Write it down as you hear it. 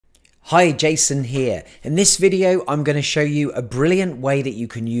Hi, Jason here. In this video, I'm going to show you a brilliant way that you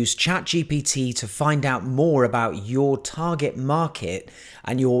can use ChatGPT to find out more about your target market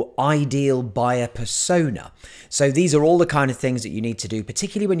and your ideal buyer persona. So these are all the kind of things that you need to do,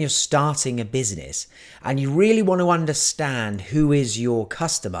 particularly when you're starting a business and you really want to understand who is your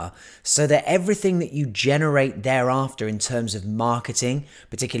customer so that everything that you generate thereafter in terms of marketing,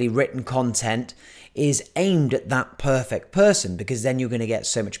 particularly written content, is aimed at that perfect person, because then you're going to get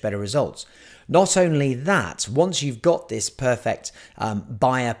so much better results. Not only that, once you've got this perfect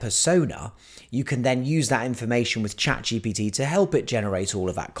buyer persona, you can then use that information with ChatGPT to help it generate all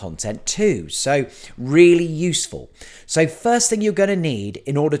of that content too. So really useful. So first thing you're going to need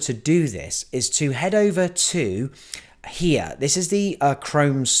in order to do this is to head over to here. This is the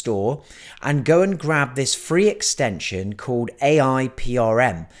Chrome store, and go and grab this free extension called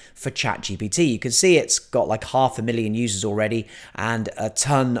AIPRM for ChatGPT. You can see it's got like 500,000 users already and a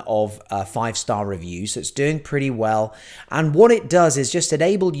ton of 5-star reviews, so it's doing pretty well. And what it does is just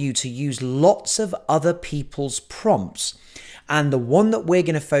enable you to use lots of other people's prompts. And the one that we're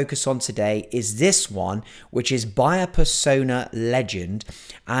going to focus on today is this one, which is Buyer Persona Legend.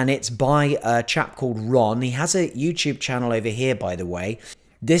 And it's by a chap called Ron. He has a YouTube channel over here, by the way.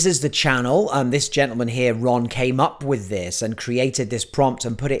 This is the channel. This gentleman here, Ron, came up with this and created this prompt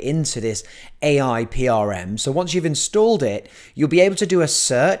and put it into this AIPRM. So once you've installed it, you'll be able to do a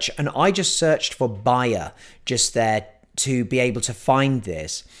search. And I just searched for buyer just there to be able to find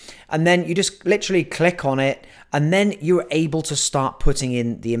this. And then you just literally click on it, and then you're able to start putting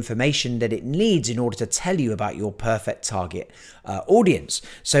in the information that it needs in order to tell you about your perfect target audience.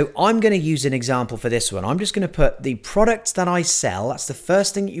 So I'm going to use an example for this one. I'm just going to put the products that I sell. That's the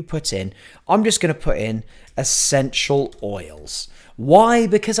first thing that you put in. I'm just going to put in essential oils. Why?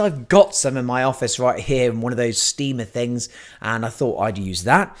 Because I've got some in my office right here in one of those steamer things, and I thought I'd use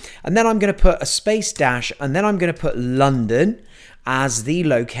that. And then I'm going to put a space dash, and then I'm going to put London as the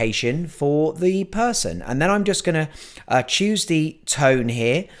location for the person. And then I'm just going to choose the tone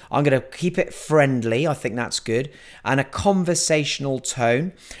here. I'm going to keep it friendly. I think that's good. And a conversational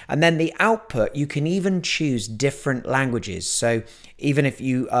tone. And then the output, you can even choose different languages. So even if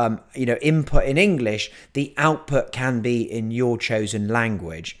you, input in English, the output can be in your chosen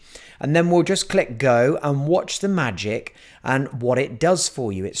language. And then we'll just click go and watch the magic and what it does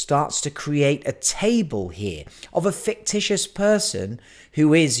for you. It starts to create a table here of a fictitious person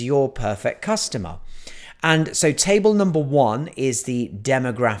who is your perfect customer. And so table number 1 is the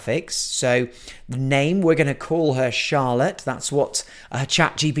demographics. So the name, we're going to call her Charlotte. That's what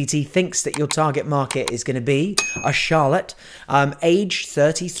ChatGPT thinks that your target market is going to be, a Charlotte. Age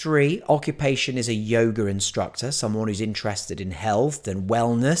 33, occupation is a yoga instructor, someone who's interested in health and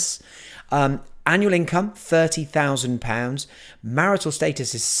wellness. Annual income, £30,000. Marital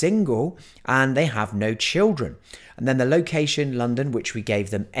status is single, and they have no children. And then the location, London, which we gave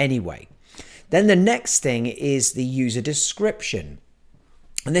them anyway. Then the next thing is the user description.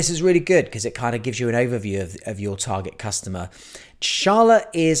 And this is really good because it kind of gives you an overview of your target customer. Charlotte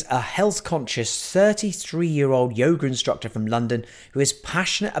is a health-conscious 33-year-old yoga instructor from London who is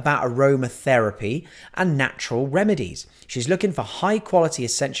passionate about aromatherapy and natural remedies. She's looking for high-quality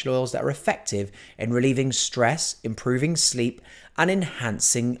essential oils that are effective in relieving stress, improving sleep, and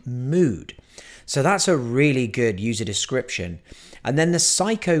enhancing mood. So that's a really good user description. And then the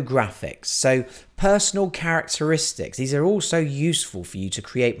psychographics, so personal characteristics. These are also useful for you to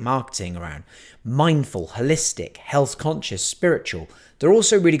create marketing around. Mindful, holistic, health conscious, spiritual. They're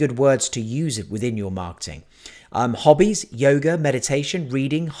also really good words to use within your marketing. Hobbies, yoga, meditation,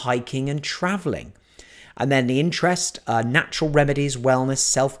 reading, hiking, and traveling. And then the interest, natural remedies, wellness,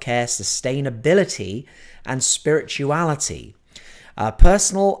 self-care, sustainability, and spirituality.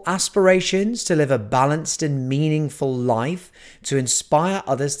 Personal aspirations to live a balanced and meaningful life, to inspire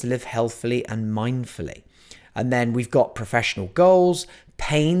others to live healthfully and mindfully. And then we've got professional goals,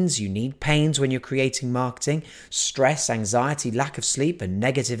 pains. You need pains when you're creating marketing. Stress, anxiety, lack of sleep, and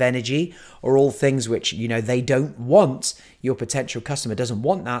negative energy are all things which, they don't want. Your potential customer doesn't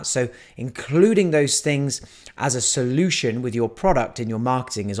want that. So including those things as a solution with your product in your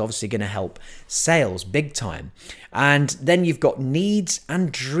marketing is obviously going to help sales big time. And then you've got needs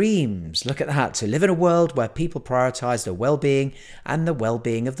and dreams. Look at that. To live in a world where people prioritize their well-being and the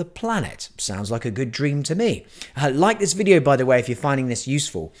well-being of the planet. Sounds like a good dream to me. Like this video, by the way, if you're finding this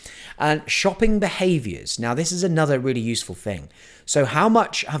useful. And shopping behaviors. Now, this is another really useful thing. So how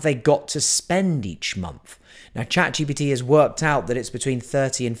much have they got to spend each month? Now, ChatGPT has worked out that it's between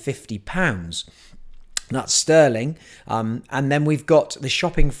 £30 and £50. That's sterling. And then we've got the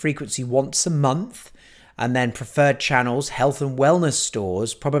shopping frequency once a month. and then preferred channels, health and wellness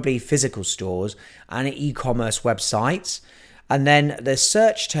stores, probably physical stores, and e-commerce websites. And then the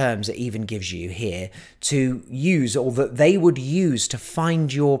search terms it even gives you here to use, or that they would use to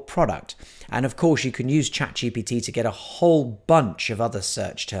find your product. And of course, you can use ChatGPT to get a whole bunch of other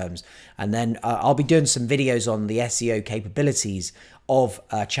search terms. And then I'll be doing some videos on the SEO capabilities of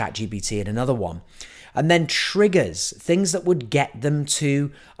ChatGPT in another one. And then triggers, things that would get them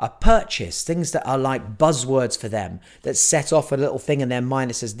to a purchase, things that are like buzzwords for them that set off a little thing in their mind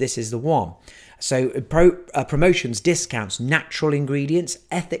that says this is the one. So promotions, discounts, natural ingredients,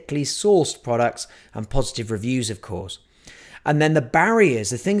 ethically sourced products, and positive reviews, of course. And then the barriers,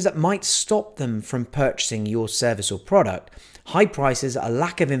 the things that might stop them from purchasing your service or product. High prices, a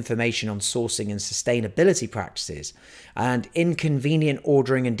lack of information on sourcing and sustainability practices, and inconvenient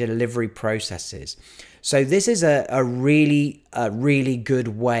ordering and delivery processes. So this is a really good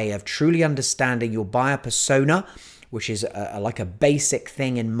way of truly understanding your buyer persona, which is like a basic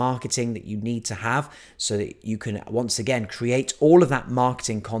thing in marketing that you need to have so that you can, once again, create all of that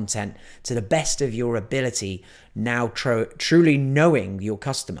marketing content to the best of your ability, now truly knowing your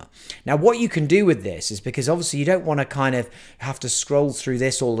customer. Now, what you can do with this is, because obviously you don't want to kind of have to scroll through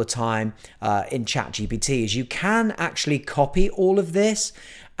this all the time in ChatGPT, is you can actually copy all of this.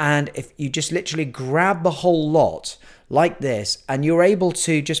 And if you just literally grab the whole lot like this, and you're able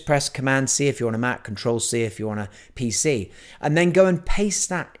to just press Command C if you're on a Mac, Control C if you're on a PC, and then go and paste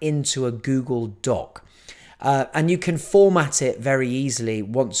that into a Google Doc. And you can format it very easily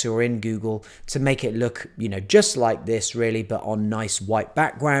once you're in Google to make it look, just like this really, but on nice white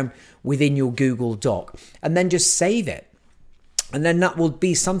background within your Google Doc, and then just save it. And then that will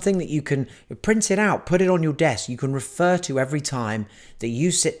be something that you can print it out, put it on your desk. You can refer to every time that you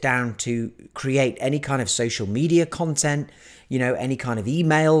sit down to create any kind of social media content, any kind of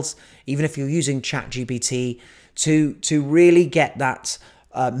emails, even if you're using ChatGPT, to really get that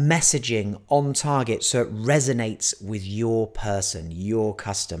messaging on target so it resonates with your person, your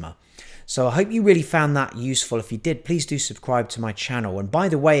customer. So I hope you really found that useful. If you did, please do subscribe to my channel. And by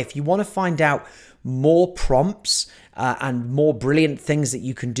the way, if you want to find out more prompts and more brilliant things that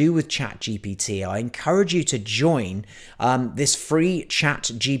you can do with ChatGPT, I encourage you to join this free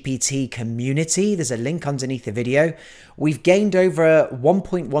ChatGPT community. There's a link underneath the video. We've gained over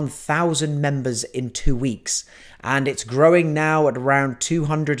 1.1 thousand members in 2 weeks, and it's growing now at around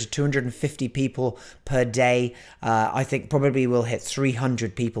 200 to 250 people per day. I think probably we'll hit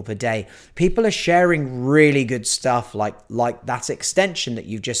 300 people per day. People are sharing really good stuff like that extension that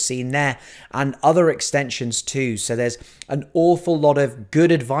you've just seen there, and other extensions too. So there's an awful lot of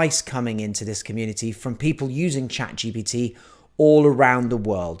good advice coming into this community from people using ChatGPT all around the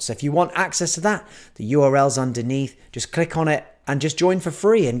world. So if you want access to that, the URL's underneath. Just click on it and just join for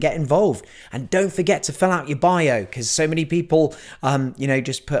free and get involved. And don't forget to fill out your bio, because so many people,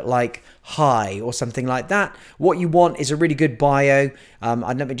 just put like hi or something like that. What you want is a really good bio.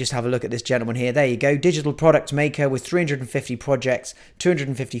 And let me just have a look at this gentleman here. There you go. Digital product maker with 350 projects,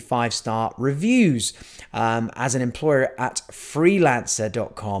 250 5-star reviews as an employer at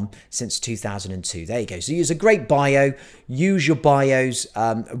freelancer.com since 2002. There you go. So use a great bio. Use your bios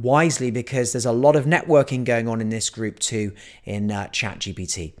wisely, because there's a lot of networking going on in this group too in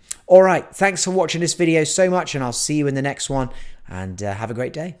ChatGPT. All right. Thanks for watching this video so much, and I'll see you in the next one, and have a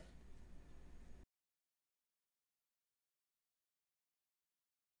great day.